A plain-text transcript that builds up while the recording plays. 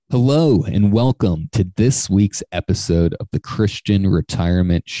Hello, and welcome to this week's episode of the Christian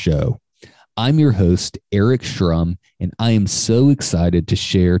Retirement Show. I'm your host, Eric Schrum, and I am so excited to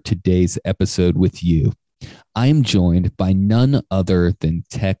share today's episode with you. I am joined by none other than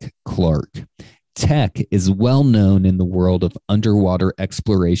Tech Clark. Tech is well known in the world of underwater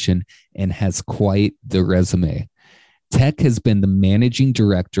exploration and has quite the resume. Tech has been the managing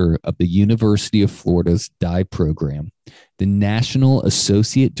director of the University of Florida's dive program, the national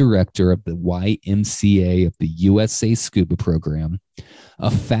associate director of the YMCA of the USA Scuba program,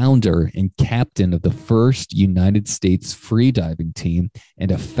 a founder and captain of the first United States freediving team,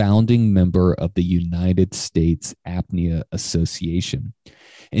 and a founding member of the United States Apnea Association.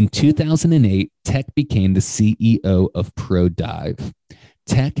 In 2008, Tech became the CEO of ProDive.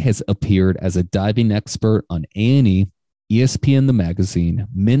 Tech has appeared as a diving expert on A&E, ESPN The Magazine,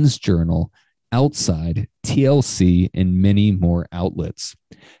 Men's Journal, Outside, TLC, and many more outlets.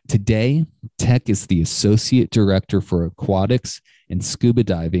 Today, Tech is the Associate Director for Aquatics and Scuba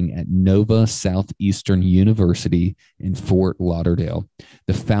Diving at Nova Southeastern University in Fort Lauderdale,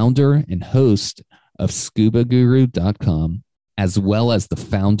 the founder and host of ScubaGuru.com, as well as the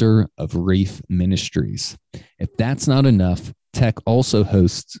founder of Reef Ministries. If that's not enough, Tech also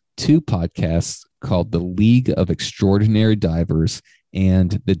hosts two podcasts called The League of Extraordinary Divers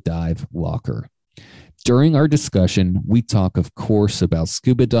and The Dive Locker. During our discussion, we talk, of course, about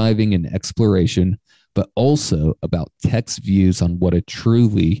scuba diving and exploration, but also about Tech's views on what a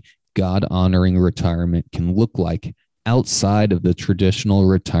truly God-honoring retirement can look like outside of the traditional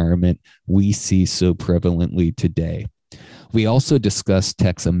retirement we see so prevalently today. We also discussed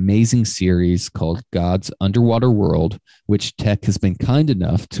Tech's amazing series called God's Underwater World, which Tech has been kind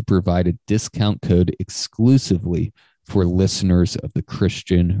enough to provide a discount code exclusively for listeners of the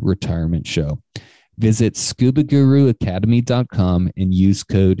Christian Retirement Show. Visit ScubaGuruAcademy.com and use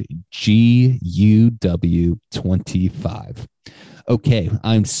code GUW25. Okay,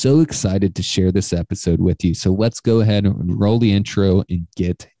 I'm so excited to share this episode with you, so let's go ahead and roll the intro and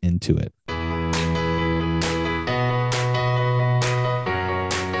get into it.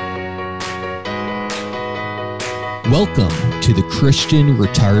 Welcome to the Christian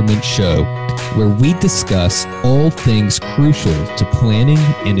Retirement Show, where we discuss all things crucial to planning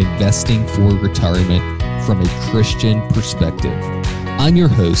and investing for retirement from a Christian perspective. I'm your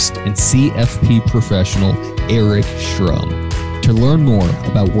host and CFP professional, Eric Schrum. To learn more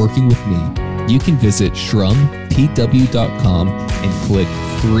about working with me, you can visit shrumpw.com and click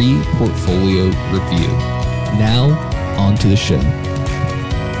Free Portfolio Review. Now, on to the show.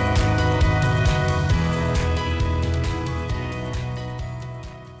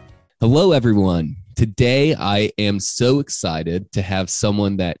 Hello, everyone. Today, I am so excited to have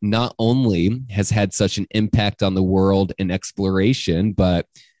someone that not only has had such an impact on the world in exploration, but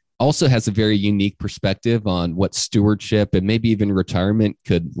also has a very unique perspective on what stewardship and maybe even retirement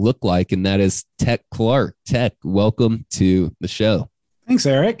could look like, and that is Tech Clark. Tech, welcome to the show. Thanks,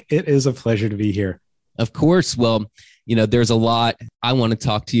 Eric. It is a pleasure to be here. Of course. Well, there's a lot I want to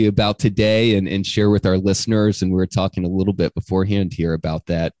talk to you about today and share with our listeners. And we were talking a little bit beforehand here about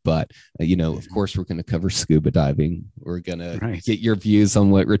that. But, of course, we're going to cover scuba diving. We're going to get your views on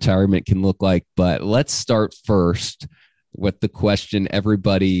what retirement can look like. But let's start first with the question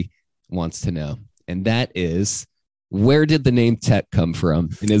everybody wants to know. And that is, where did the name Tech come from?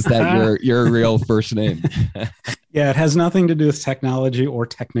 And is that your real first name? Yeah, it has nothing to do with technology or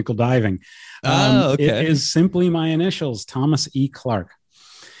technical diving. Okay. It is simply my initials, Thomas E. Clark.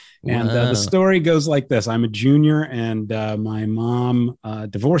 And the story goes like this. I'm a junior, and my mom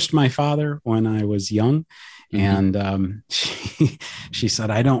divorced my father when I was young. Mm-hmm. And she said,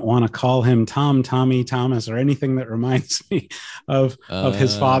 I don't want to call him Tom, Tommy, Thomas, or anything that reminds me of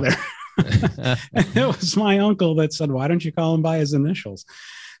his father. And it was my uncle that said, why don't you call him by his initials?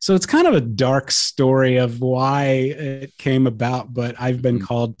 So it's kind of a dark story of why it came about, but I've been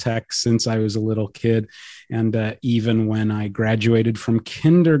called Tech since I was a little kid. And even when I graduated from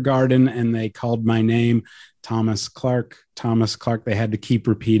kindergarten and they called my name Thomas Clark, they had to keep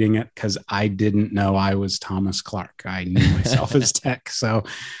repeating it because I didn't know I was Thomas Clark. I knew myself as Tech. So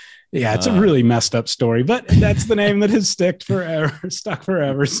yeah, it's a really messed up story, but that's the name that has stuck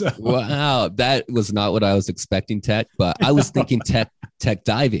forever. So wow, that was not what I was expecting, Tech, but I was thinking tech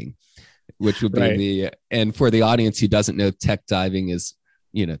diving, which would be and for the audience who doesn't know, tech diving is,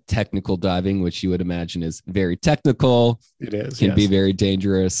 technical diving, which you would imagine is very technical. It is, can be very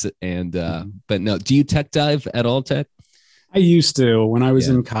dangerous. And, but no, do you tech dive at all, Tech? I used to. When I was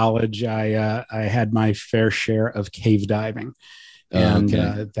in college, I had my fair share of cave diving. And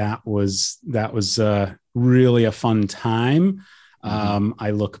that was really a fun time.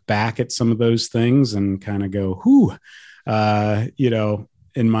 I look back at some of those things and kind of go, whew,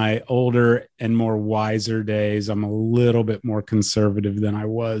 in my older and more wiser days, I'm a little bit more conservative than I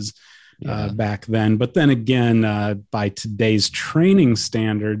was back then. But then again, by today's training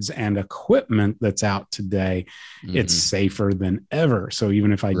standards and equipment that's out today, it's safer than ever. So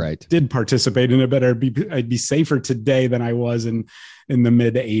even if I did participate in it, I'd be safer today than I was in the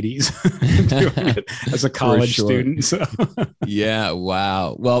mid 80s as a college student. So yeah.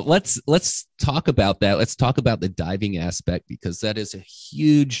 Wow. Well, let's talk about that. Let's talk about the diving aspect, because that is a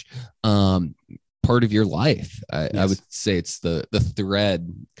huge part of your life. I would say it's the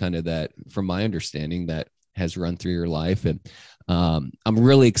thread kind of that, from my understanding, that has run through your life. And I'm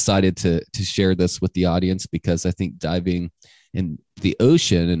really excited to share this with the audience, because I think diving in the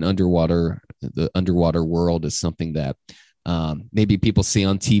ocean and the underwater world is something that maybe people see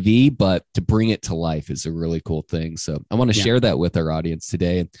on TV, but to bring it to life is a really cool thing. So I want to share that with our audience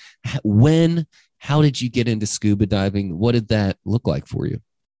today. How did you get into scuba diving? What did that look like for you?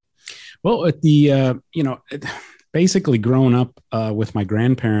 Well, at basically growing up with my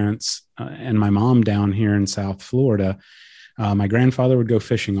grandparents and my mom down here in South Florida, my grandfather would go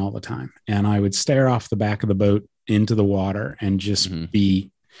fishing all the time, and I would stare off the back of the boat into the water and just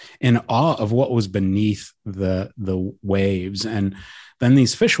be in awe of what was beneath the waves. And then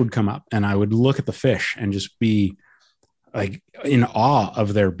these fish would come up, and I would look at the fish and just be like in awe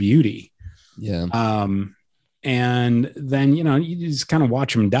of their beauty. Yeah. And then, you just kind of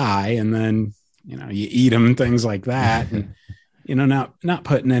watch them die, and then, you eat them and things like that. And, not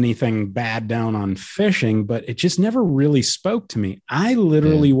putting anything bad down on fishing, but it just never really spoke to me. I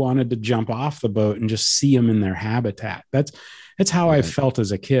literally wanted to jump off the boat and just see them in their habitat. That's how I felt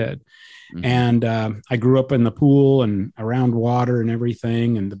as a kid. And I grew up in the pool and around water and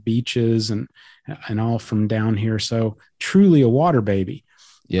everything, and the beaches and all from down here. So truly a water baby.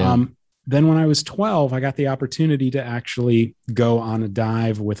 Yeah. Then when I was 12, I got the opportunity to actually go on a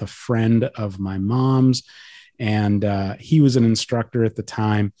dive with a friend of my mom's. And he was an instructor at the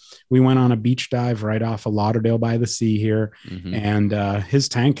time. We went on a beach dive right off of Lauderdale by the Sea here. And his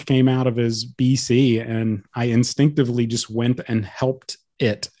tank came out of his BC, and I instinctively just went and helped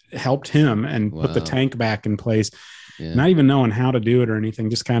him and put the tank back in place, not even knowing how to do it or anything,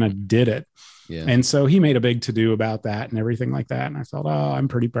 just kind of did it. Yeah. And so he made a big to-do about that and everything like that. And I thought, oh, I'm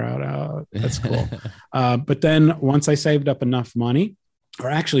pretty proud. Oh, that's cool. But then once I saved up enough money, or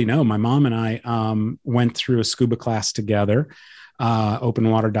actually, no, my mom and I went through a scuba class together, open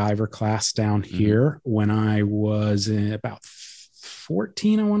water diver class down here when I was about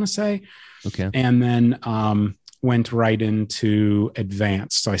 14, I want to say. Okay. And then went right into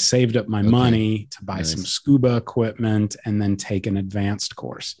advanced. So I saved up my money to buy some scuba equipment and then take an advanced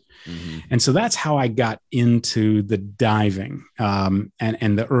course. And so that's how I got into the diving and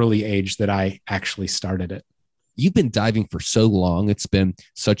the early age that I actually started it. You've been diving for so long. It's been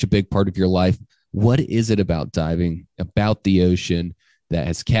such a big part of your life. What is it about diving, about the ocean, that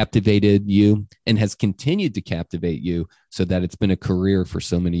has captivated you and has continued to captivate you so that it's been a career for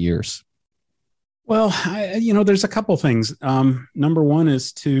so many years? Well, there's a couple things. Number one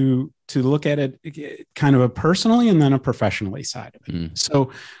is to look at it kind of a personally and then a professionally side of it.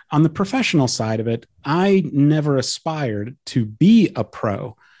 So on the professional side of it, I never aspired to be a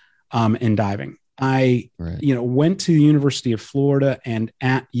pro in diving. I, went to the University of Florida, and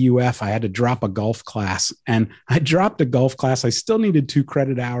at UF, I had to drop a golf class, and I dropped a golf class. I still needed 2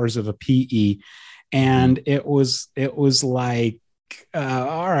 credit hours of a PE. And it was like,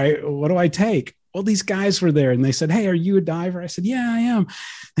 all right, what do I take? Well, these guys were there, and they said, hey, are you a diver? I said, yeah, I am.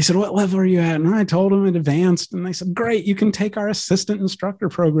 They said, what level are you at? And I told them advanced, and they said, great, you can take our assistant instructor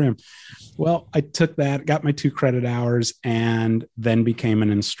program. Well, I took that, got my 2 credit hours, and then became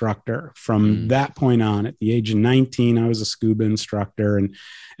an instructor. From that point on, at the age of 19, I was a scuba instructor, and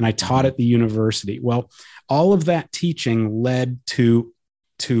I taught at the university. Well, all of that teaching led to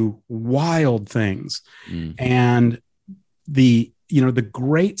wild things. And the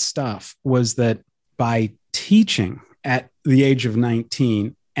great stuff was that by teaching at the age of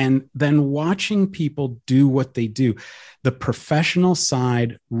 19 and then watching people do what they do, the professional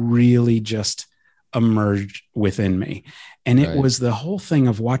side really just emerged within me. And it was the whole thing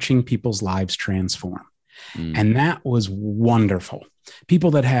of watching people's lives transform. And that was wonderful.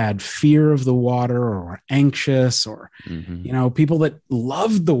 People that had fear of the water or were anxious or, people that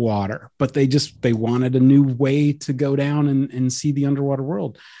loved the water, but they wanted a new way to go down and see the underwater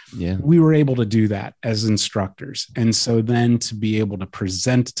world. Yeah. We were able to do that as instructors. And so then to be able to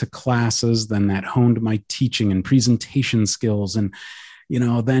present to classes, then that honed my teaching and presentation skills. And,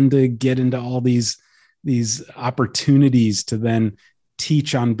 then to get into all these these opportunities to then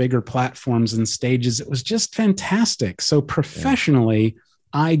teach on bigger platforms and stages. It was just fantastic. So professionally,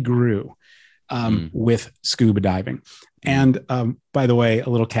 I grew with scuba diving. And by the way, a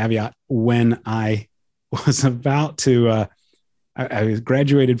little caveat, when I was about to, I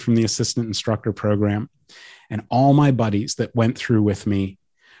graduated from the assistant instructor program, and all my buddies that went through with me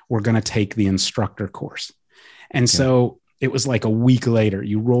were going to take the instructor course. And so it was like a week later,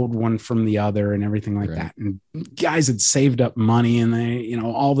 you rolled one from the other and everything like that. And guys had saved up money and they, you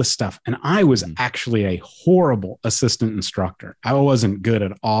know, all this stuff. And I was actually a horrible assistant instructor. I wasn't good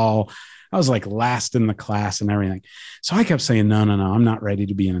at all. I was like last in the class and everything. So I kept saying, no, I'm not ready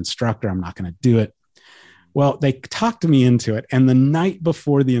to be an instructor. I'm not going to do it. Well, they talked me into it. And the night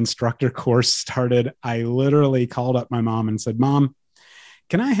before the instructor course started, I literally called up my mom and said, Mom,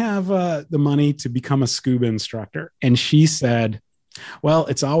 can I have the money to become a scuba instructor? And she said, well,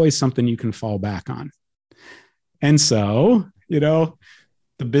 it's always something you can fall back on. And so, you know,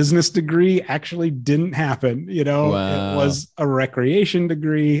 the business degree actually didn't happen. You know, It was a recreation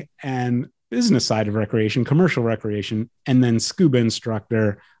degree and business side of recreation, commercial recreation, and then scuba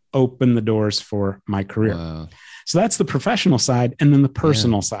instructor opened the doors for my career. Wow. So that's the professional side. And then the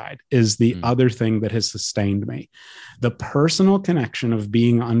personal side is the other thing that has sustained me. The personal connection of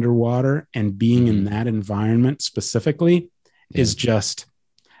being underwater and being in that environment specifically is just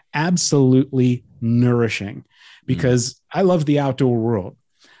absolutely nourishing, because I love the outdoor world,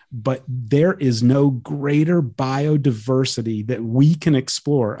 but there is no greater biodiversity that we can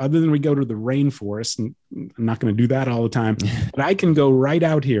explore other than we go to the rainforest. And I'm not going to do that all the time, but I can go right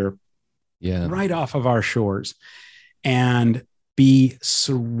out here, right off of our shores, and be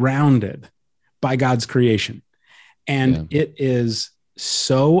surrounded by God's creation. And it is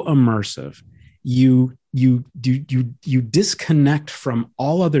so immersive. You disconnect from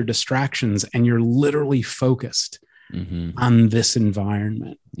all other distractions and you're literally focused on this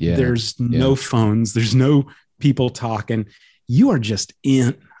environment. There's no phones, there's no people talking. You are just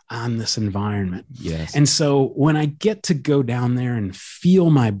on this environment. And so when I get to go down there and feel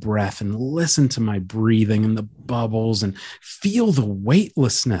my breath and listen to my breathing and the bubbles and feel the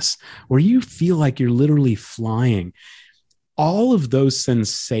weightlessness where you feel like you're literally flying, all of those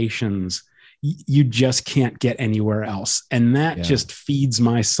sensations you just can't get anywhere else. And that just feeds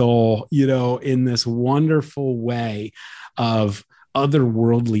my soul, you know, in this wonderful way of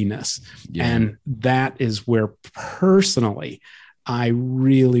otherworldliness. And that is where personally I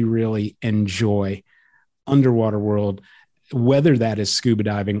really, really enjoy underwater world, whether that is scuba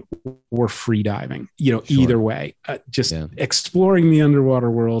diving or free diving, you know, either way, exploring the underwater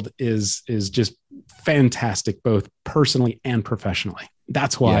world is just fantastic, both personally and professionally.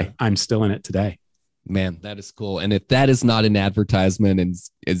 That's why I'm still in it today. Man, that is cool. And if that is not an advertisement and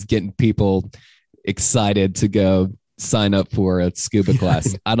is getting people excited to go sign up for a scuba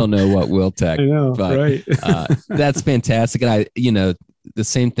class, I don't know what will, Tech. I know, but right? That's fantastic. And the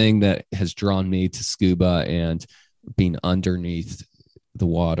same thing that has drawn me to scuba and being underneath the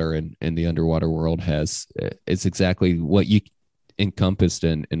water and the underwater world is exactly what you encompassed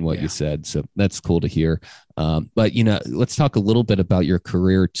in what you said. So that's cool to hear. But, let's talk a little bit about your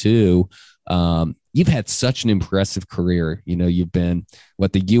career too. You've had such an impressive career. You've been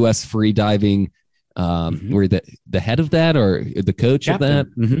the U.S. free diving, were the head of that or the coach captain. of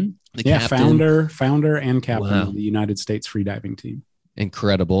that? The captain. founder and captain of the United States free diving team.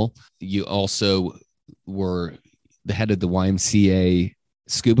 Incredible. You also were the head of the YMCA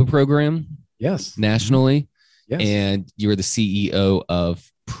scuba program. Yes. Nationally. Yes. And you're the CEO of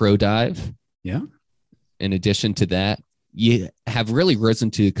ProDive. Yeah. In addition to that, you have really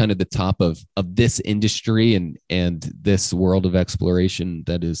risen to kind of the top of this industry and this world of exploration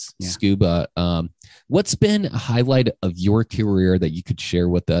that is scuba. What's been a highlight of your career that you could share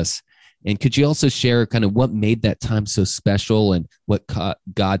with us? And could you also share kind of what made that time so special and what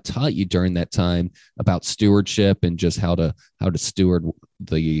God taught you during that time about stewardship and just how to steward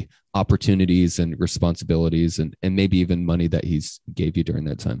the opportunities and responsibilities and maybe even money that He's gave you during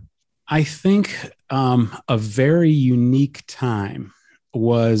that time? I think a very unique time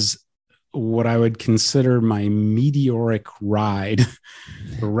was what I would consider my meteoric rise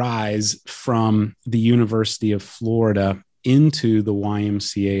from the University of Florida into the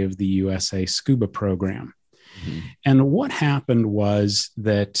YMCA of the USA scuba program. And what happened was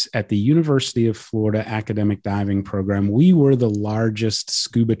that at the University of Florida academic diving program, we were the largest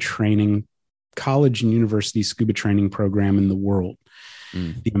scuba training, college and university scuba training program in the world.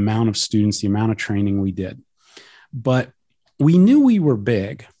 The amount of students, the amount of training we did. But we knew we were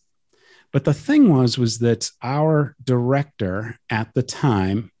big. But the thing was that our director at the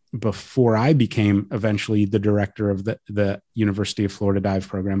time before I became eventually the director of the University of Florida dive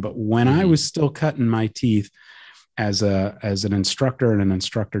program. But when I was still cutting my teeth as an instructor and an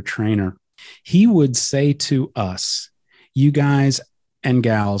instructor trainer, he would say to us, you guys and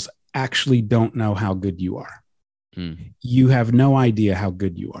gals actually don't know how good you are. You have no idea how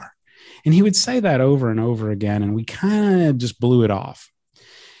good you are. And he would say that over and over again, and we kind of just blew it off.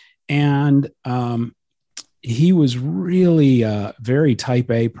 And he was really a very type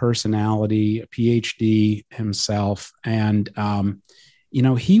A personality, a PhD himself. And,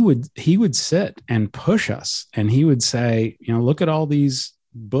 he would sit and push us, and he would say, look at all these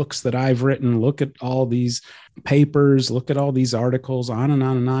books that I've written, look at all these papers, look at all these articles, on and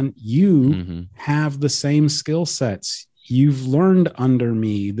on and on. You have the same skill sets. You've learned under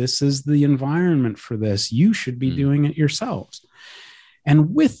me. This is the environment for this. You should be doing it yourselves.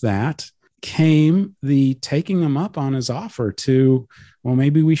 And with that came the taking them up on his offer to, well,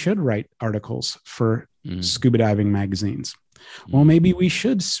 maybe we should write articles for scuba diving magazines. Well, maybe we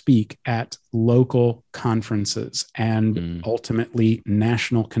should speak at local conferences and ultimately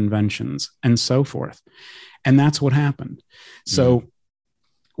national conventions and so forth. And that's what happened. So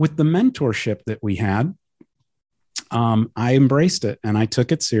with the mentorship that we had, I embraced it and I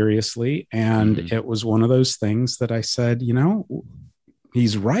took it seriously. And it was one of those things that I said,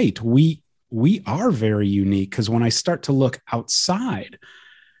 he's right. We are very unique, because when I start to look outside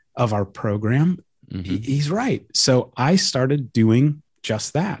of our program, he's right. So I started doing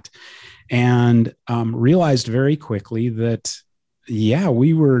just that, and realized very quickly that,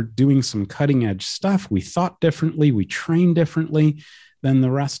 we were doing some cutting edge stuff. We thought differently. We trained differently than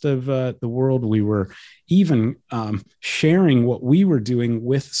the rest of the world. We were even sharing what we were doing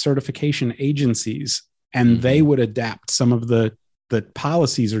with certification agencies, and they would adapt some of the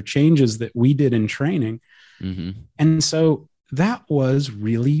policies or changes that we did in training. And so that was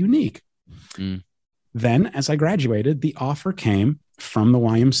really unique. Then, as I graduated, the offer came from the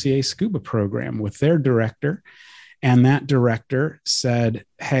YMCA scuba program with their director. And that director said,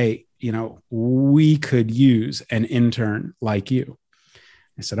 hey, we could use an intern like you.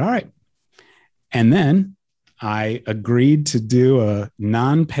 I said, all right. And then I agreed to do a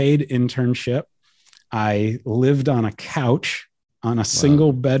non-paid internship. I lived on a couch on a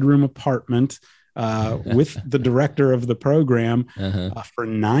single bedroom apartment with the director of the program for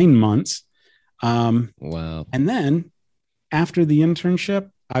 9 months. Wow. And then after the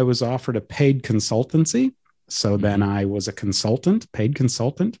internship, I was offered a paid consultancy. So then I was a paid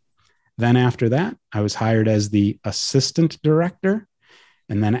consultant. Then after that, I was hired as the assistant director.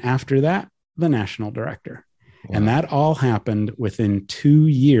 And then after that, the national director. Wow. And that all happened within 2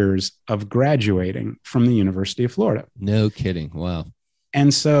 years of graduating from the University of Florida. No kidding. Wow.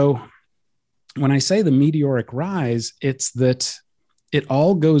 And so when I say the meteoric rise, it's that it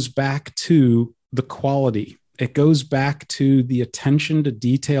all goes back to the quality. It goes back to the attention to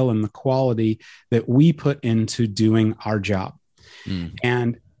detail and the quality that we put into doing our job.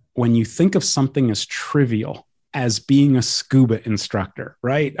 And when you think of something as trivial as being a scuba instructor,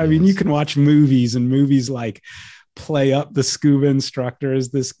 right? I mean, you can watch movies, and movies like play up the scuba instructor as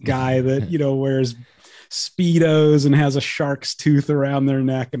this guy that, wears Speedos and has a shark's tooth around their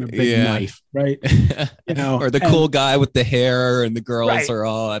neck and a big knife, right? Or the cool guy with the hair, and the girls are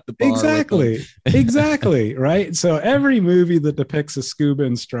all at the bar. Exactly. Right. So every movie that depicts a scuba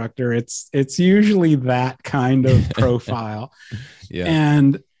instructor, it's usually that kind of profile.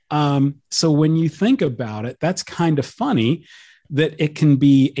 And so when you think about it, that's kind of funny that it can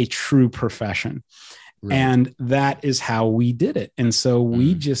be a true profession. Right. And that is how we did it. And so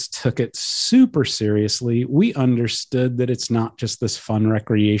we just took it super seriously. We understood that it's not just this fun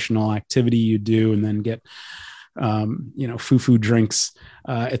recreational activity you do and then get, foo-foo drinks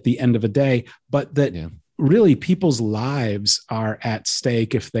at the end of a day, but that really people's lives are at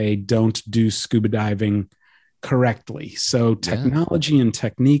stake if they don't do scuba diving correctly. So technology and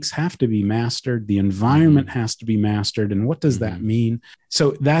techniques have to be mastered. The environment has to be mastered. And what does that mean?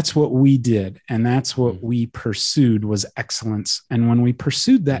 So that's what we did. And that's what we pursued, was excellence. And when we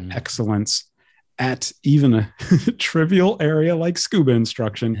pursued that excellence at even a trivial area like scuba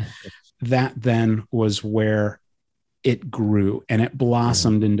instruction, that then was where it grew and it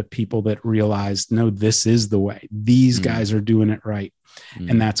blossomed into people that realized, no, this is the way. These guys are doing it right.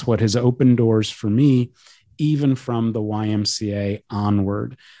 And that's what has opened doors for me, even from the YMCA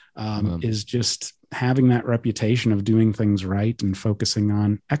onward, is just having that reputation of doing things right and focusing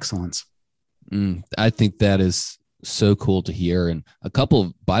on excellence. I think that is so cool to hear. And a couple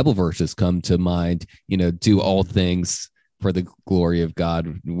of Bible verses come to mind, do all things for the glory of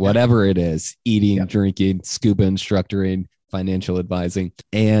God, whatever it is, eating, drinking, scuba instructoring, financial advising.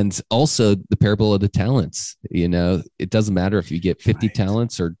 And also the parable of the talents. It doesn't matter if you get 50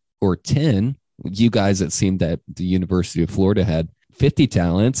 talents or 10. You guys, it seemed that the University of Florida had 50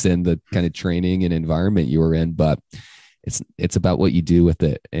 talents and the kind of training and environment you were in, but it's about what you do with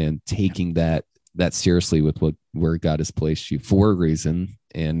it and taking that seriously with where God has placed you for a reason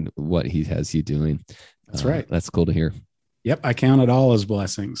and what he has you doing. That's right. That's cool to hear. Yep. I count it all as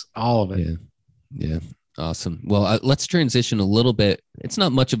blessings, all of it. Yeah. Awesome. Well, let's transition a little bit. It's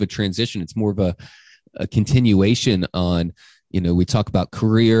not much of a transition. It's more of a continuation on, we talk about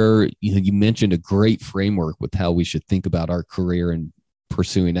career. You mentioned a great framework with how we should think about our career and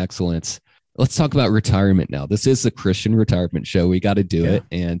pursuing excellence. Let's talk about retirement now. This is the Christian Retirement Show. We got to do it.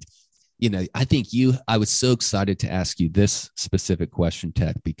 And, I think I was so excited to ask you this specific question,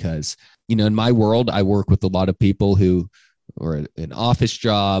 Tech, because, in my world, I work with a lot of people who are in office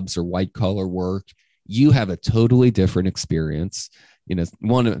jobs or white collar work. You have a totally different experience.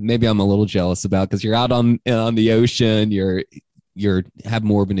 One maybe I'm a little jealous about because you're out on the ocean. You're have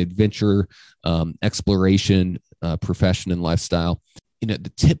more of an adventure, exploration, profession and lifestyle.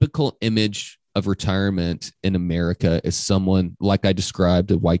 The typical image of retirement in America is someone, like I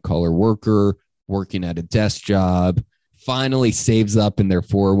described, a white collar worker working at a desk job, finally saves up in their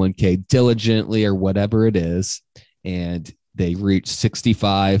 401k diligently or whatever it is, and they reach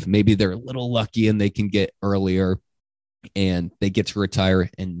 65. Maybe they're a little lucky and they can get earlier, and they get to retire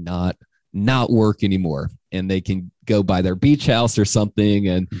and not work anymore, and they can go buy their beach house or something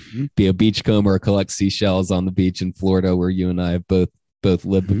and be a beachcomber or collect seashells on the beach in Florida, where you and I have both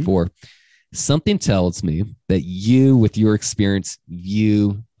lived before. Something tells me that you, with your experience,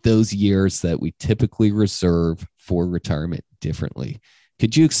 view those years that we typically reserve for retirement differently.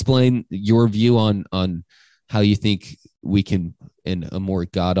 Could you explain your view on how you think we can, in a more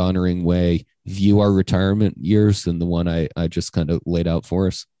God-honoring way, view our retirement years than the one I just kind of laid out for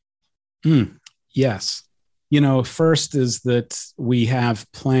us? Yes. First is that we have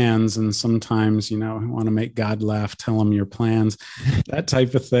plans, and sometimes, want to make God laugh, tell him your plans, that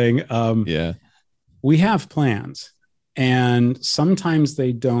type of thing. We have plans, and sometimes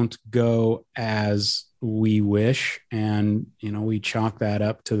they don't go as we wish. And, we chalk that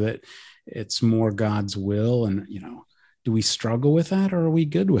up to that it's more God's will. And, do we struggle with that, or are we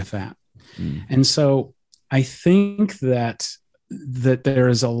good with that? And so I think that there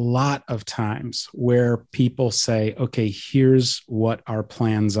is a lot of times where people say, okay, here's what our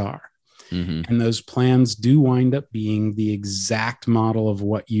plans are. And those plans do wind up being the exact model of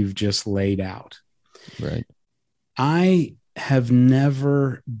what you've just laid out. Right. I have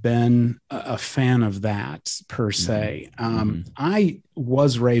never been a fan of that per se. I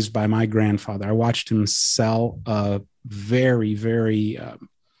was raised by my grandfather. I watched him sell a very, very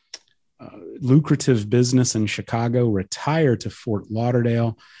lucrative business in Chicago, retire to Fort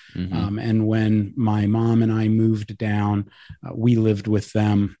Lauderdale. And when my mom and I moved down, we lived with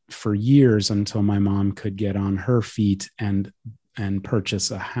them for years until my mom could get on her feet and purchase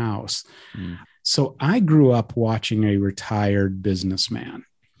a house. So I grew up watching a retired businessman.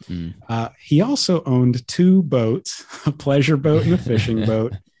 He also owned two boats, a pleasure boat and a fishing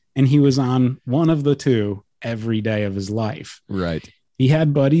boat, and he was on one of the two every day of his life. Right. He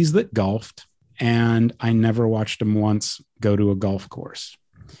had buddies that golfed, and I never watched him once go to a golf course.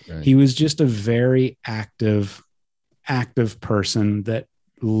 Right. He was just a very active person that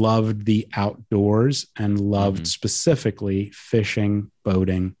loved the outdoors and loved specifically fishing,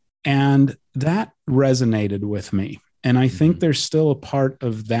 boating. And that resonated with me. And I think there's still a part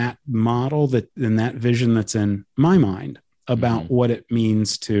of that model in that vision that's in my mind about what it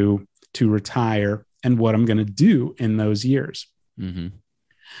means to retire and what I'm going to do in those years.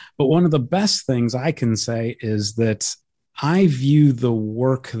 But one of the best things I can say is that I view the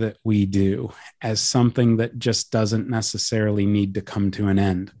work that we do as something that just doesn't necessarily need to come to an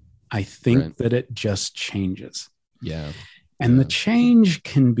end. I think that it just changes. And the change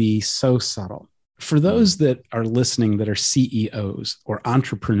can be so subtle. For those that are listening that are CEOs or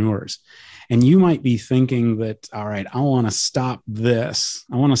entrepreneurs, and you might be thinking that, all right, I want to stop this.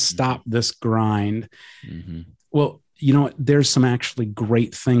 I want to stop this grind. Well, there's some actually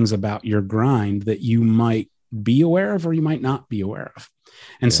great things about your grind that you might be aware of or you might not be aware of.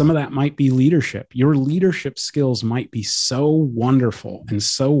 And some of that might be leadership. Your leadership skills might be so wonderful and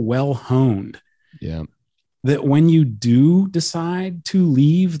so well honed that when you do decide to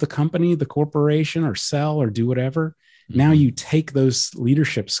leave the company, the corporation, or sell or do whatever, now you take those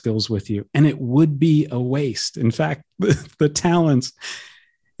leadership skills with you, and it would be a waste. In fact, the talents,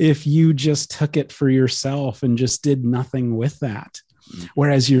 if you just took it for yourself and just did nothing with that,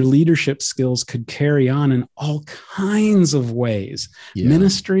 Whereas your leadership skills could carry on in all kinds of ways,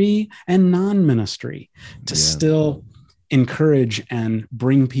 ministry and non-ministry, to still encourage and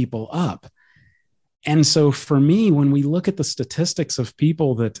bring people up. And so for me, when we look at the statistics of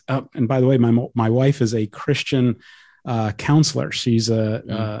people that, and by the way, my wife is a Christian counselor. She's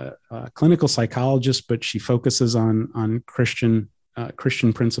a clinical psychologist, but she focuses on Christian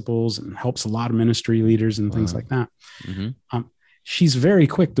principles and helps a lot of ministry leaders and things like that. She's very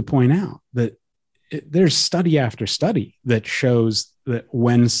quick to point out that there's study after study that shows that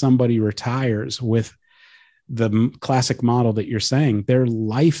when somebody retires with the classic model that you're saying, their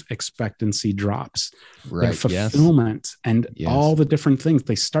life expectancy drops, their fulfillment and all the different things.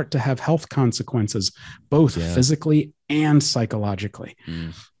 They start to have health consequences, both physically and psychologically.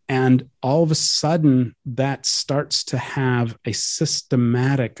 And all of a sudden that starts to have a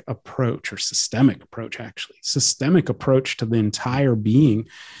systemic approach to the entire being,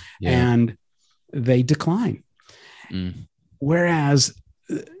 and they decline. Whereas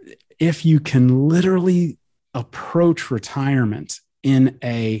if you can literally approach retirement in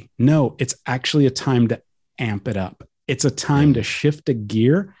it's actually a time to amp it up. It's a time to shift a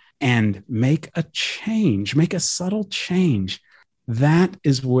gear and make a subtle change. That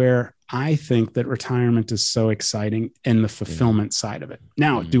is where I think that retirement is so exciting in the fulfillment side of it.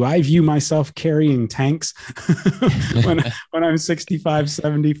 Now, do I view myself carrying tanks when I'm 65,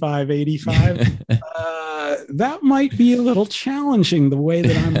 75, 85? That might be a little challenging, the way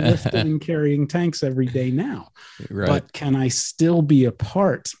that I'm lifting and carrying tanks every day now. But can I still be a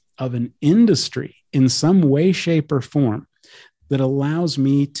part of an industry in some way, shape, or form that allows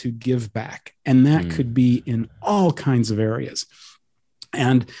me to give back? And that could be in all kinds of areas.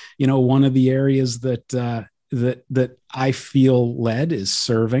 And, one of the areas that I feel led is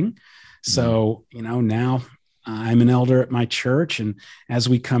serving. So, now I'm an elder at my church. And as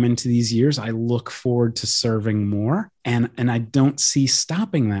we come into these years, I look forward to serving more. And I don't see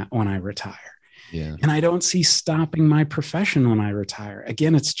stopping that when I retire. And I don't see stopping my profession when I retire.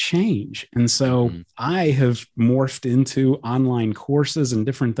 Again, it's change. And so I have morphed into online courses and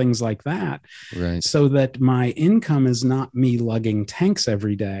different things like that. So that my income is not me lugging tanks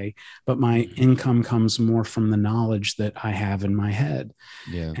every day, but my income comes more from the knowledge that I have in my head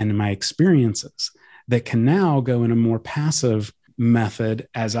and my experiences that can now go in a more passive method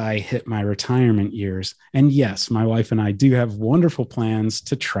as I hit my retirement years. And yes, my wife and I do have wonderful plans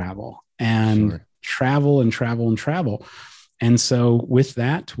to travel and travel. And so with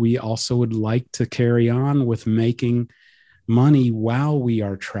that, we also would like to carry on with making money while we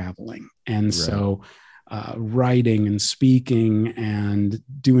are traveling. And so writing and speaking and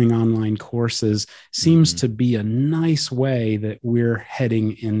doing online courses seems to be a nice way that we're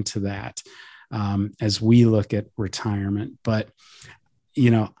heading into that as we look at retirement. But,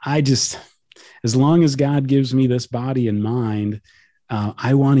 as long as God gives me this body and mind,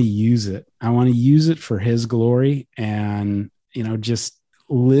 I want to use it. I want to use it for his glory and, just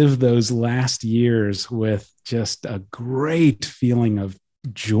live those last years with just a great feeling of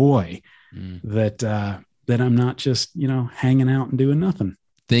joy that I'm not just, hanging out and doing nothing.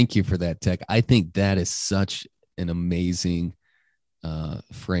 Thank you for that, Tech. I think that is such an amazing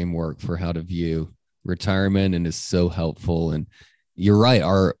framework for how to view retirement, and is so helpful. And you're right.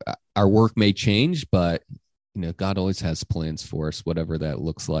 Our work may change, but God always has plans for us, whatever that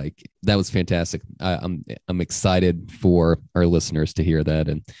looks like. That was fantastic. I'm excited for our listeners to hear that,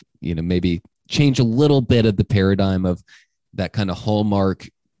 and maybe change a little bit of the paradigm of that kind of hallmark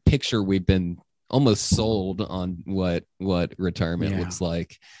picture we've been almost sold on what retirement looks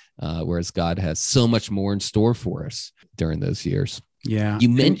like, whereas God has so much more in store for us during those years. Yeah, you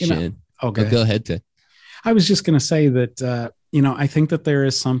mentioned. Go ahead, Ted. I was just going to say that I think that there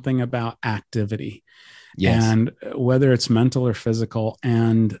is something about activity. Yes. And whether it's mental or physical.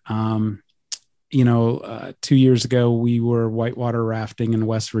 And, 2 years ago, we were whitewater rafting in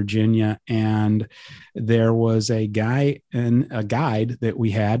West Virginia, and there was a guide that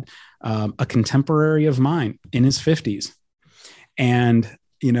we had, a contemporary of mine in his 50s. And,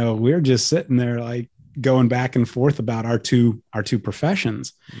 we're just sitting there like going back and forth about our two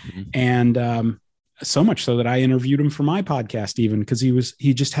professions. And, so much so that I interviewed him for my podcast, even because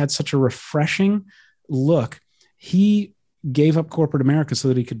he just had such a refreshing look. He gave up corporate America so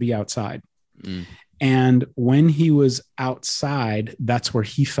that he could be outside. And when he was outside, that's where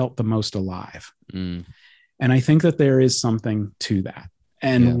he felt the most alive. And I think that there is something to that.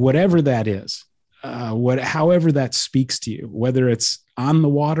 And whatever that is, however that speaks to you, whether it's on the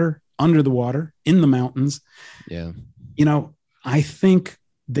water, under the water, in the mountains, I think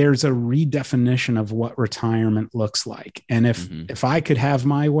there's a redefinition of what retirement looks like. And if I could have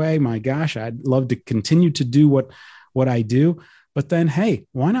my way, my gosh, I'd love to continue to do what I do. But then, hey,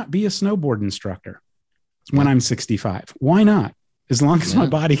 why not be a snowboard instructor when I'm 65? Why not? As long as my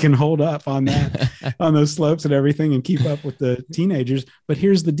body can hold up on that, on those slopes and everything, and keep up with the teenagers. But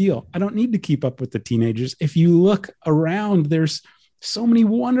here's the deal. I don't need to keep up with the teenagers. If you look around, there's so many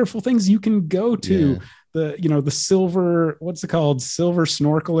wonderful things you can go to. The silver, what's it called? Silver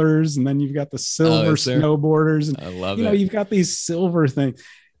snorkelers. And then you've got the silver snowboarders. And, I love it. You've got these silver things.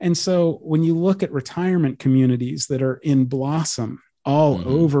 And so when you look at retirement communities that are in blossom all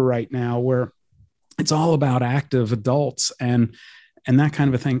over right now, where it's all about active adults and that kind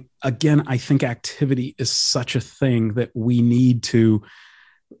of a thing. Again, I think activity is such a thing that we need to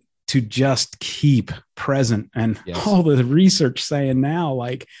just keep present. And all the research saying now,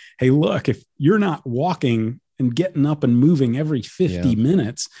 like, hey, look, if you're not walking and getting up and moving every 50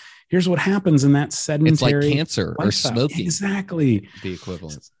 minutes, here's what happens in that sedentary. It's like cancer lifestyle. Or smoking. Exactly. The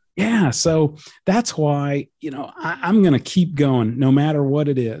equivalent. Yeah. So that's why, I'm going to keep going no matter what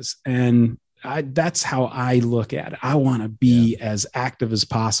it is. And that's how I look at it. I want to be as active as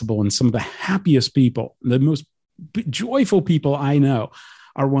possible. And some of the happiest people, the most joyful people I know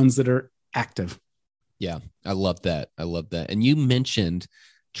are ones that are active. Yeah. I love that. And you mentioned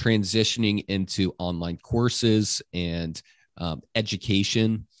transitioning into online courses and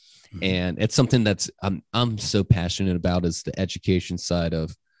education. And it's something that's I'm so passionate about, is the education side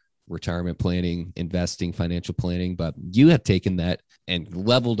of retirement planning, investing, financial planning. But you have taken that and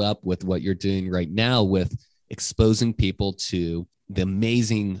leveled up with what you're doing right now with exposing people to the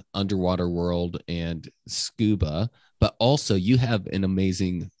amazing underwater world and scuba. But also you have an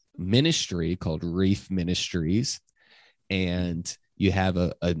amazing ministry called Reef Ministries, and you have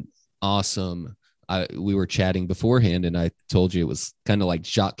an awesome, we were chatting beforehand and I told you it was kind of like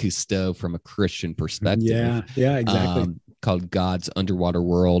Jacques Cousteau from a Christian perspective. Yeah, exactly. Called God's Underwater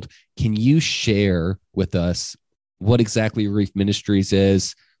World. Can you share with us what exactly Reef Ministries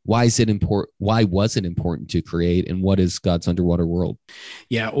is? Why is it important? Why was it important to create? And what is God's Underwater World?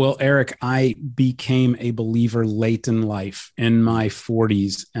 Yeah, well, Eric, I became a believer late in life, in my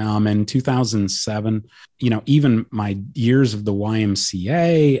 40s. In 2007, even my years of the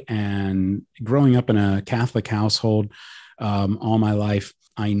YMCA and growing up in a Catholic household all my life,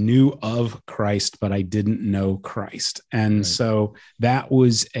 I knew of Christ, but I didn't know Christ. And so that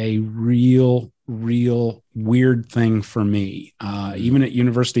was a real weird thing for me. Even at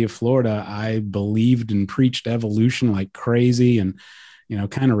University of Florida, I believed and preached evolution like crazy, and,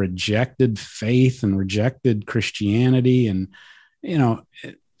 kind of rejected faith and rejected Christianity. And,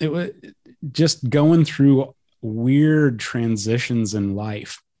 it was just going through weird transitions in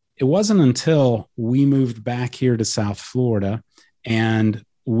life. It wasn't until we moved back here to South Florida and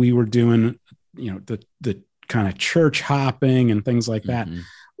we were doing, the kind of church hopping and things like that.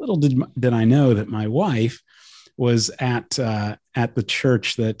 Little did I know that my wife was at the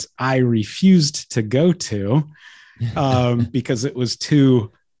church that I refused to go to because it was too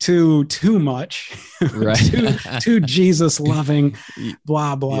much, right? too Jesus loving,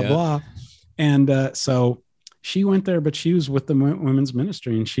 blah blah blah. And so she went there, but she was with the women's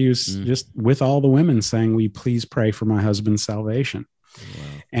ministry, and she was just with all the women saying, "Will you please pray for my husband's salvation?" Wow.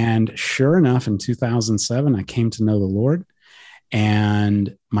 And sure enough, in 2007, I came to know the Lord,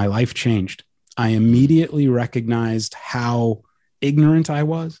 and my life changed. I immediately recognized how ignorant I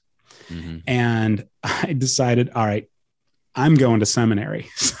was. And I decided, all right, I'm going to seminary.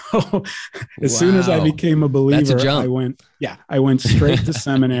 So as soon as I became a believer, I went straight to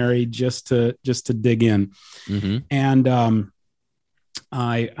seminary just to dig in. And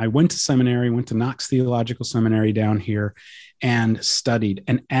I went to seminary, went to Knox Theological Seminary down here and studied.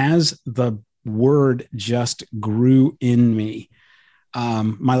 And as the word just grew in me,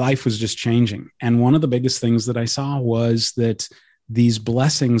 my life was just changing. And one of the biggest things that I saw was that these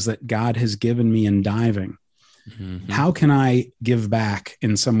blessings that God has given me in diving, how can I give back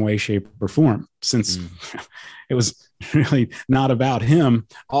in some way, shape, or form? Since it was really not about him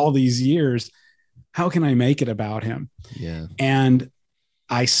all these years, how can I make it about him? Yeah. And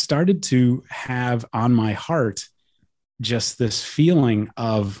I started to have on my heart just this feeling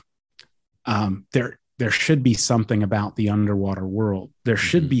of there should be something about the underwater world. There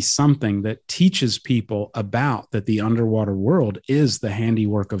should be something that teaches people about that the underwater world is the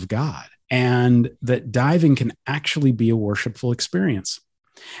handiwork of God, and that diving can actually be a worshipful experience.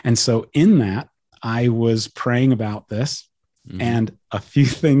 And so in that, I was praying about this, and a few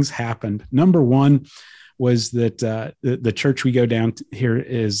things happened. Number one was that the church we go down to here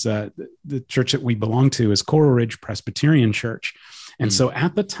is the church that we belong to is Coral Ridge Presbyterian Church. And so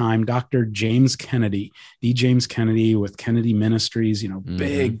at the time, Dr. James Kennedy, D. James Kennedy with Kennedy Ministries,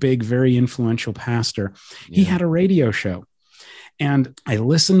 big, very influential pastor, he had a radio show. And I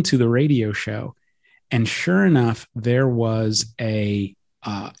listened to the radio show, and sure enough, there was a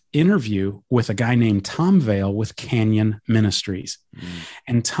interview with a guy named Tom Vale with Canyon Ministries.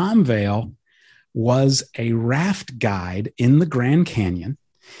 And Tom Vale was a raft guide in the Grand Canyon.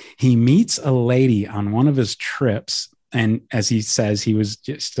 He meets a lady on one of his trips. And as he says, he was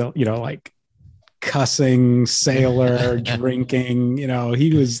just still, like cussing, sailor, drinking,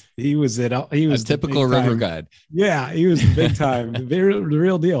 he was a typical river guide. Yeah, he was big time, the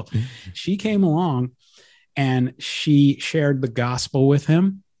real deal. She came along and she shared the gospel with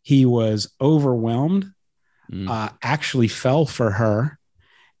him. He was overwhelmed, actually fell for her,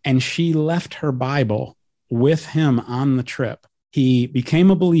 and she left her Bible with him on the trip. He became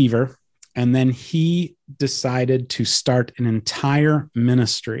a believer, and then he decided to start an entire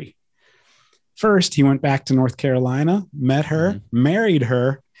ministry. First, he went back to North Carolina, met her, married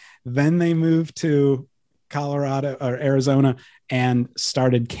her. Then they moved to Colorado or Arizona and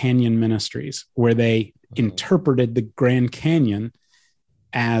started Canyon Ministries, where they interpreted the Grand Canyon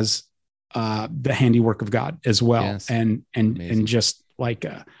as the handiwork of God as well. Yes. And just like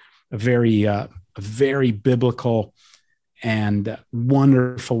a very biblical and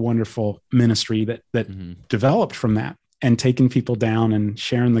wonderful ministry that developed from that, and taking people down and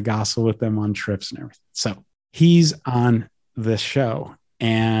sharing the gospel with them on trips and everything. So he's on this show,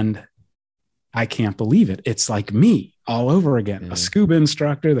 and I can't believe it. It's like me all over again, a scuba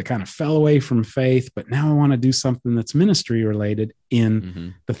instructor that kind of fell away from faith, but now I want to do something that's ministry related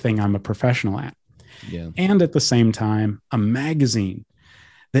in the thing I'm a professional at. Yeah. And at the same time, a magazine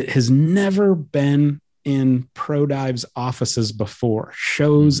that has never been in ProDive's offices before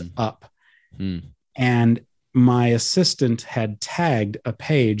shows up. And my assistant had tagged a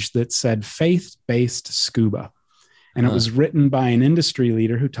page that said faith-based scuba. And it was written by an industry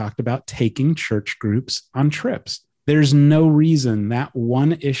leader who talked about taking church groups on trips. There's no reason that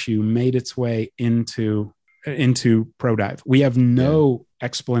one issue made its way into ProDive. We have no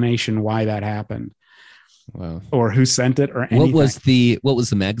explanation why that happened. Wow. Or who sent it or anything. What was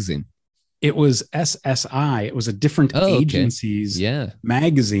the magazine? It was SSI. It was a different agency's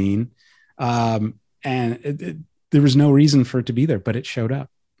magazine. And there was no reason for it to be there, but it showed up.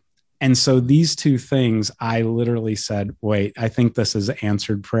 And so these two things, I literally said, wait, I think this is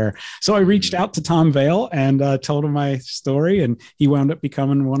answered prayer. So I reached out to Tom Vale and told him my story, and he wound up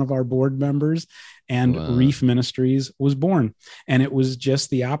becoming one of our board members, and Reef Ministries was born. And it was just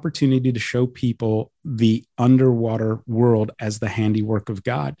the opportunity to show people the underwater world as the handiwork of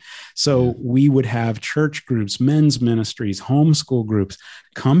God. So we would have church groups, men's ministries, homeschool groups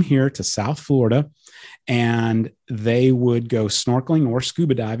come here to South Florida, and they would go snorkeling or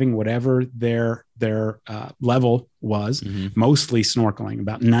scuba diving, whatever their level was, mostly snorkeling.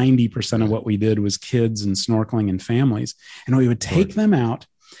 About 90% of what we did was kids and snorkeling and families. And we would take them out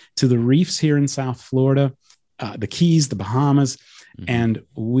to the reefs here in South Florida, the Keys, the Bahamas, and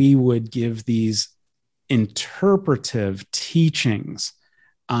we would give these interpretive teachings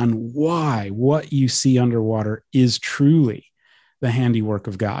on why what you see underwater is truly the handiwork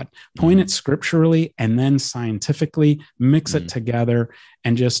of God. Point it scripturally and then scientifically, mix it together,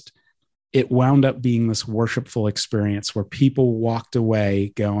 and just it wound up being this worshipful experience where people walked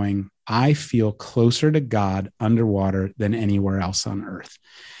away going, I feel closer to God underwater than anywhere else on earth.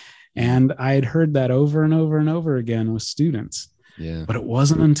 And I had heard that over and over and over again with students. Yeah. But it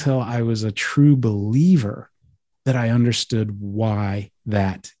wasn't until I was a true believer that I understood why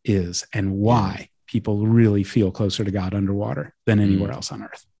that is and why people really feel closer to God underwater than anywhere else on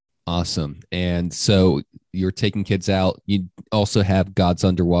earth. Awesome. And so you're taking kids out. You also have God's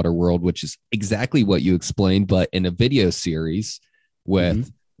Underwater World, which is exactly what you explained, but in a video series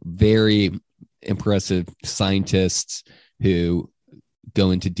with very impressive scientists who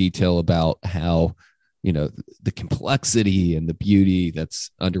go into detail about how, the complexity and the beauty that's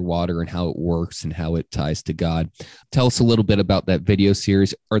underwater and how it works and how it ties to God. Tell us a little bit about that video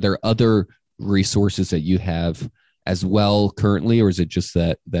series. Are there other resources that you have as well currently, or is it just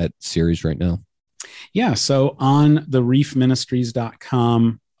that series right now? Yeah. So on the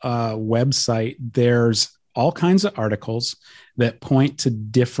reefministries.com website, there's all kinds of articles that point to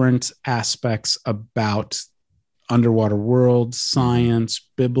different aspects about underwater world, science,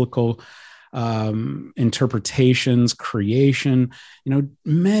 biblical interpretations, creation,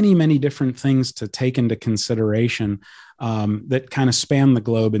 many different things to take into consideration that kind of span the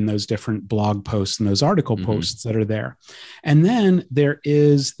globe in those different blog posts and those article posts that are there. And then there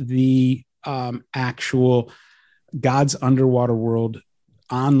is the actual God's Underwater World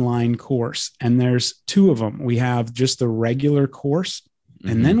online course. And there's two of them. We have just the regular course,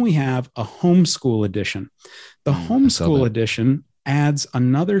 and then we have a homeschool edition. The homeschool edition adds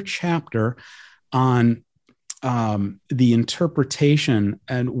another chapter on the interpretation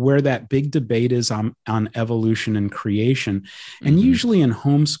and where that big debate is on evolution and creation. And usually in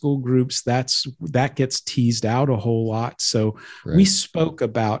homeschool groups, that gets teased out a whole lot. So we spoke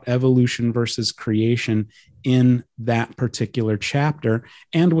about evolution versus creation in that particular chapter.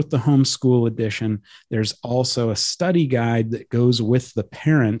 And with the homeschool edition, there's also a study guide that goes with the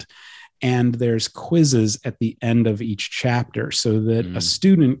parent. And there's quizzes at the end of each chapter so that a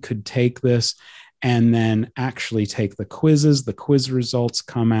student could take this and then actually take the quizzes. The quiz results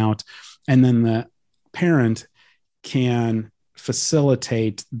come out, and then the parent can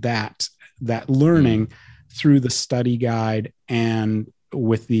facilitate that learning through the study guide and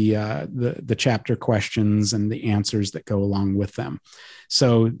with the chapter questions and the answers that go along with them.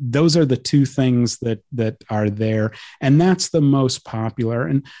 So those are the two things that are there, and that's the most popular.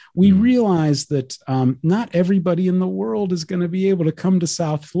 And we realize that not everybody in the world is going to be able to come to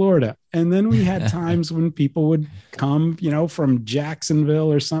South Florida. And then we had times when people would come, from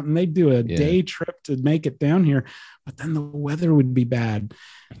Jacksonville or something. They'd do a day trip to make it down here, but then the weather would be bad,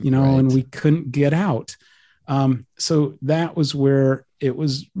 and we couldn't get out. So that was where it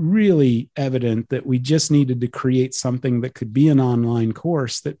was really evident that we just needed to create something that could be an online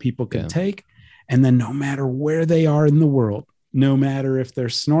course that people could take. And then no matter where they are in the world, no matter if they're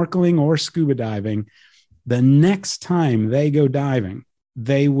snorkeling or scuba diving, the next time they go diving,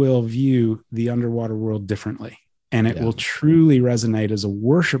 they will view the underwater world differently. And it will truly resonate as a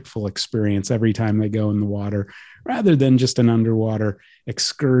worshipful experience every time they go in the water, rather than just an underwater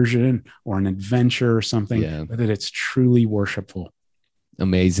excursion or an adventure or something, but that it's truly worshipful.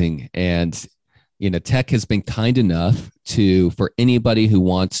 Amazing. And, Tech has been kind enough for anybody who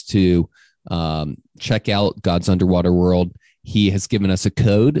wants to check out God's Underwater World, he has given us a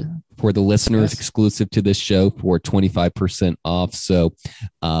code for the listeners exclusive to this show for 25% off. So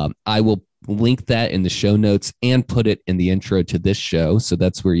I will link that in the show notes and put it in the intro to this show. So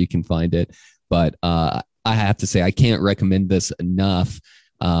that's where you can find it. But I have to say, I can't recommend this enough.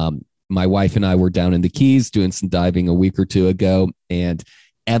 My wife and I were down in the Keys doing some diving a week or two ago, and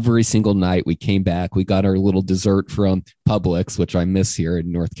every single night we came back, we got our little dessert from Publix, which I miss here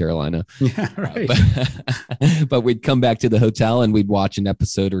in North Carolina. Yeah, right. But we'd come back to the hotel and we'd watch an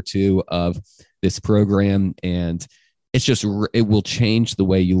episode or two of this program, and it will change the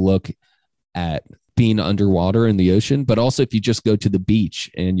way you look at being underwater in the ocean. But also if you just go to the beach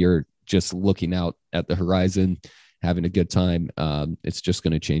and you're just looking out at the horizon, having a good time, it's just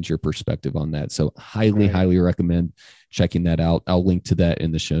going to change your perspective on that. So highly recommend checking that out. I'll link to that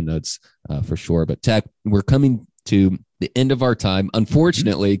in the show notes for sure. But Tech, we're coming to the end of our time,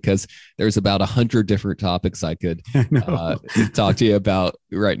 unfortunately, because there's about 100 different topics I could talk to you about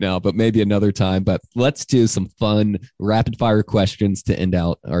right now, but maybe another time. But let's do some fun rapid fire questions to end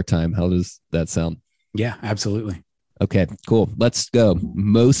out our time. How does that sound? Yeah, absolutely. Okay, cool. Let's go.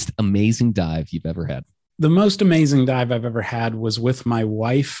 Most amazing dive you've ever had? The most amazing dive I've ever had was with my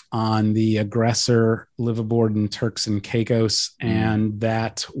wife on the Aggressor liveaboard in Turks and Caicos, and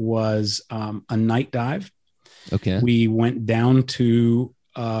that was a night dive. Okay. We went down to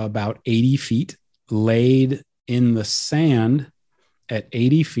about 80 feet, laid in the sand at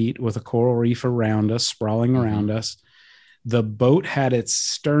 80 feet with a coral reef around us, sprawling around us. The boat had its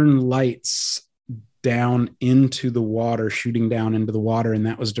stern lights down into the water, shooting down into the water, and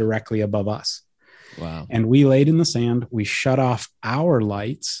that was directly above us. Wow. And we laid in the sand. We shut off our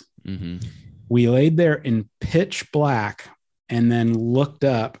lights. We laid there in pitch black and then looked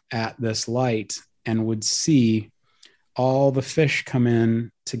up at this light and would see all the fish come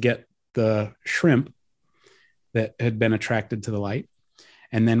in to get the shrimp that had been attracted to the light.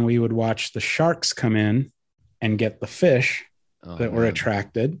 And then we would watch the sharks come in and get the fish that were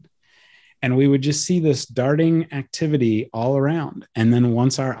attracted. And we would just see this darting activity all around. And then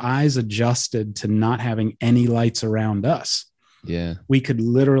once our eyes adjusted to not having any lights around us, we could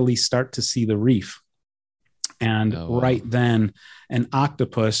literally start to see the reef. And right then, an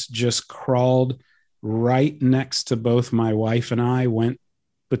octopus just crawled right next to both my wife and I, went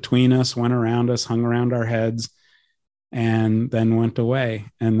between us, went around us, hung around our heads, and then went away.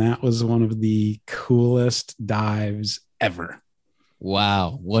 And that was one of the coolest dives ever.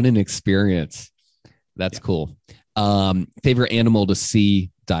 Wow. What an experience. That's cool. Favorite animal to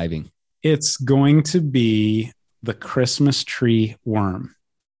see diving? It's going to be the Christmas tree worm.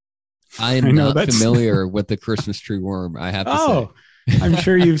 I am not familiar with the Christmas tree worm, I have to say. I'm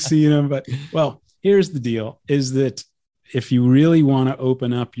sure you've seen them, but Here's the deal, is that if you really want to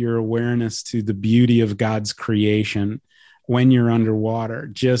open up your awareness to the beauty of God's creation when you're underwater,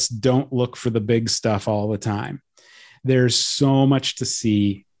 just don't look for the big stuff all the time. There's so much to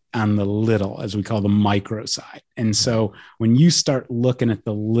see on the little, as we call the micro side. And so when you start looking at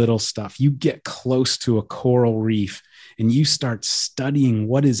the little stuff, you get close to a coral reef and you start studying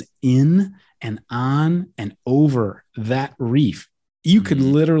what is in and on and over that reef. You could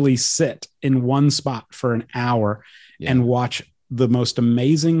literally sit in one spot for an hour and watch the most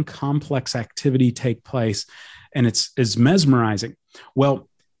amazing complex activity take place. And it's mesmerizing. Well,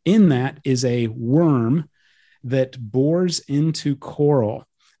 in that is a worm that bores into coral,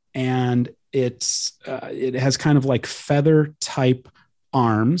 and it has kind of like feather type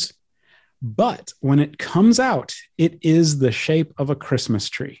arms. But when it comes out, it is the shape of a Christmas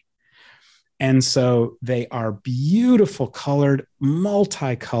tree. And so they are beautiful colored,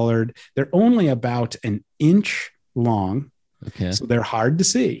 multicolored. They're only about an inch long. Okay. So they're hard to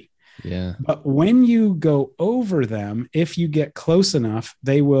see. Yeah. But when you go over them, if you get close enough,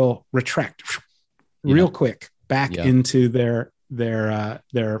 they will retract real quick back into their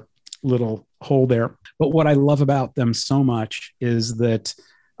little hole there. But what I love about them so much is that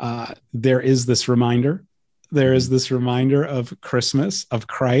there is this reminder. There is this reminder of Christmas, of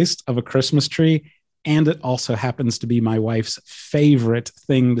Christ, of a Christmas tree. And it also happens to be my wife's favorite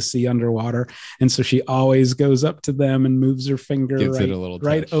thing to see underwater. And so she always goes up to them and moves her finger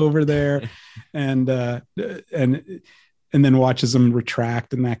right over there and then watches them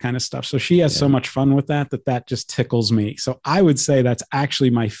retract and that kind of stuff. So she has so much fun with that just tickles me. So I would say that's actually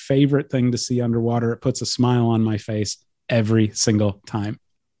my favorite thing to see underwater. It puts a smile on my face every single time.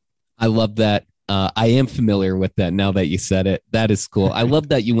 I love that. I am familiar with that now that you said it. That is cool. I love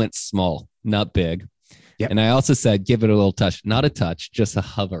that you went small, not big. Yep. And I also said, give it a little touch, not a touch, just a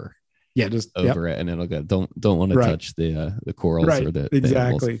hover. Yeah, just over it, and it'll go. Don't want to touch the corals or the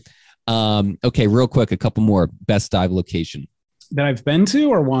exactly. The okay, real quick, a couple more. Best dive location that I've been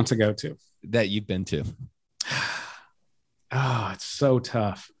to or want to go to that you've been to. Oh, it's so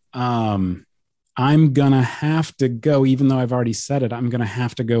tough. I'm gonna have to go, even though I've already said it. I'm gonna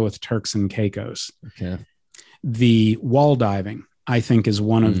have to go with Turks and Caicos. Okay. The wall diving, I think, is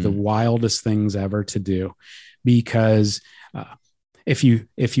one of the wildest things ever to do, because if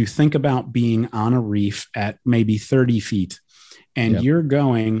you think about being on a reef at maybe 30 feet and you're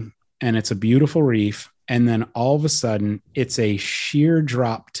going, and it's a beautiful reef, and then all of a sudden it's a sheer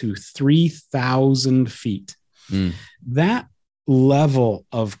drop to 3,000 feet. That level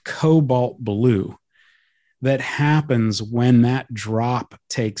of cobalt blue that happens when that drop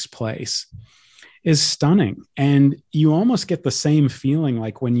takes place is stunning. And you almost get the same feeling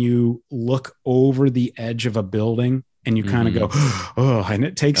like when you look over the edge of a building and you kind of go, oh, and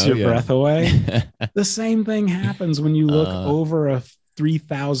it takes your breath away. The same thing happens when you look over a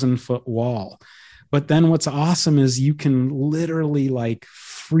 3,000 foot wall. But then what's awesome is you can literally like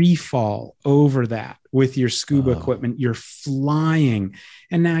free fall over that with your scuba equipment. You're flying,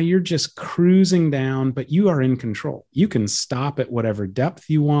 and now you're just cruising down, but you are in control. You can stop at whatever depth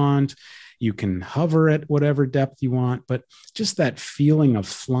you want. You can hover at whatever depth you want, but just that feeling of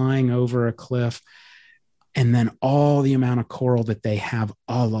flying over a cliff, and then all the amount of coral that they have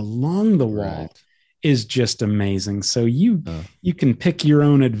all along the wall is just amazing. So you can pick your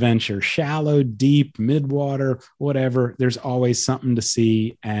own adventure, shallow, deep, mid-water, whatever. There's always something to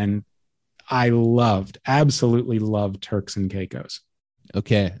see. And I absolutely loved Turks and Caicos.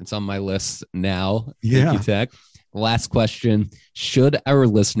 Okay. It's on my list now. Thank you, Tech. Last question. Should our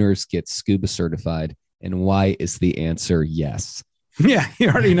listeners get scuba certified? And why is the answer yes? Yeah, you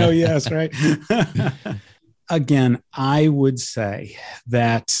already know yes, right? Again, I would say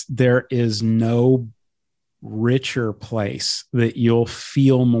that there is no richer place that you'll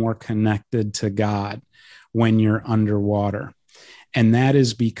feel more connected to God when you're underwater. And that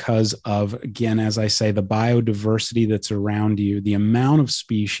is because of, again, as I say, the biodiversity that's around you, the amount of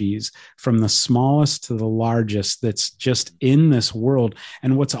species from the smallest to the largest that's just in this world.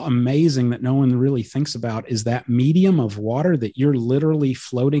 And what's amazing that no one really thinks about is that medium of water that you're literally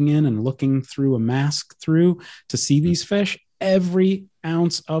floating in and looking through a mask through to see these fish. Every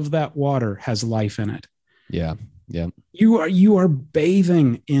ounce of that water has life in it. Yeah. Yeah. You are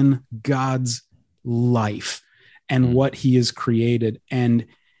bathing in God's life and what he has created. And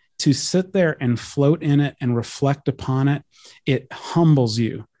to sit there and float in it and reflect upon it, it humbles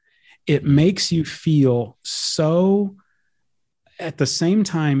you. It makes you feel so, at the same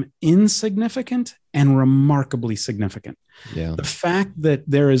time, insignificant and remarkably significant. Yeah. The fact that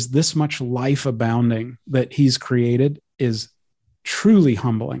there is this much life abounding that he's created is truly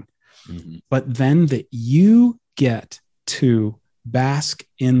humbling. but then that you get to bask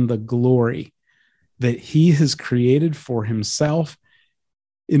in the glory that he has created for himself,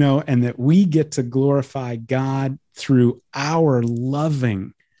 and that we get to glorify God through our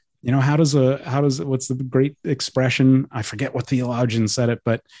loving. What's the great expression? I forget what theologian said it,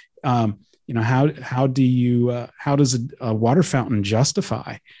 but how does a water fountain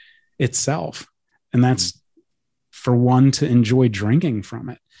justify itself? And that's for one to enjoy drinking from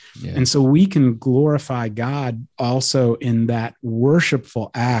it. Yeah. And so we can glorify God also in that worshipful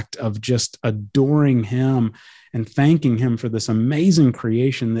act of just adoring him and thanking him for this amazing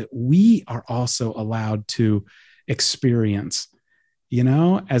creation that we are also allowed to experience,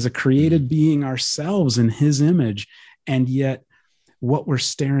 as a created being ourselves in his image. And yet what we're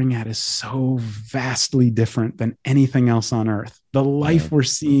staring at is so vastly different than anything else on earth. The life we're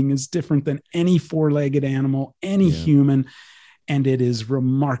seeing is different than any four-legged animal, any human. And it is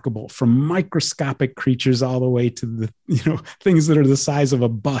remarkable, from microscopic creatures all the way to the, things that are the size of a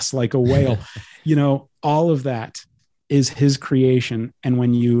bus, like a whale. All of that is his creation. And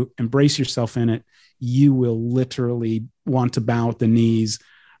when you embrace yourself in it, you will literally want to bow at the knees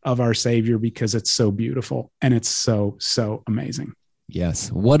of our Savior, because it's so beautiful and it's so, so amazing.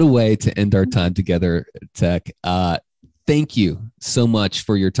 Yes. What a way to end our time together, Tech. Thank you so much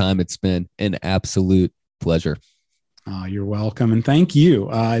for your time. It's been an absolute pleasure. Oh, you're welcome. And thank you.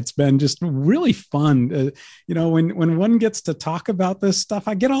 It's been just really fun. When one gets to talk about this stuff,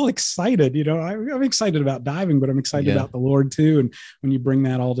 I get all excited. I'm excited about diving, but I'm excited about the Lord too. And when you bring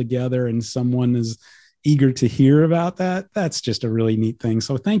that all together and someone is eager to hear about that, that's just a really neat thing.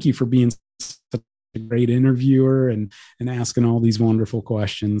 So thank you for being such a great interviewer and asking all these wonderful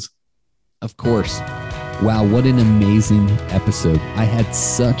questions. Of course. Wow, what an amazing episode. I had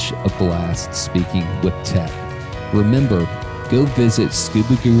such a blast speaking with Tech. Remember, go visit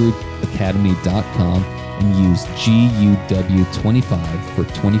ScubaGuruAcademy.com and use GUW25 for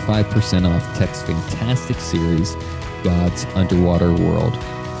 25% off Tech's fantastic series, God's Underwater World.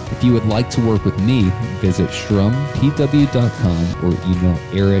 If you would like to work with me, visit ShrumPW.com or email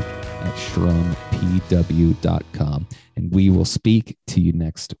Eric@ShrumPW.com, and we will speak to you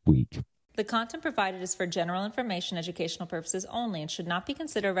next week. The content provided is for general information, educational purposes only, and should not be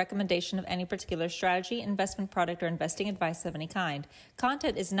considered a recommendation of any particular strategy, investment product, or investing advice of any kind.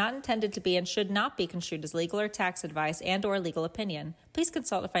 Content is not intended to be and should not be construed as legal or tax advice and/or legal opinion. Please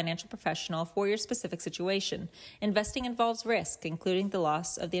consult a financial professional for your specific situation. Investing involves risk, including the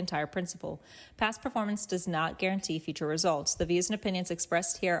loss of the entire principal. Past performance does not guarantee future results. The views and opinions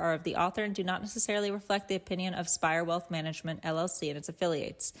expressed here are of the author and do not necessarily reflect the opinion of Spire Wealth Management, LLC, and its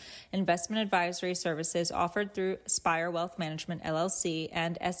affiliates. Investment advisory services offered through Spire Wealth Management, LLC,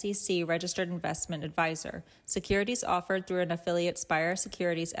 and SEC Registered Investment Advisor. Securities offered through an affiliate, Spire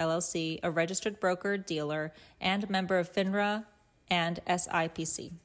Securities, LLC, a registered broker-dealer, and member of FINRA and SIPC.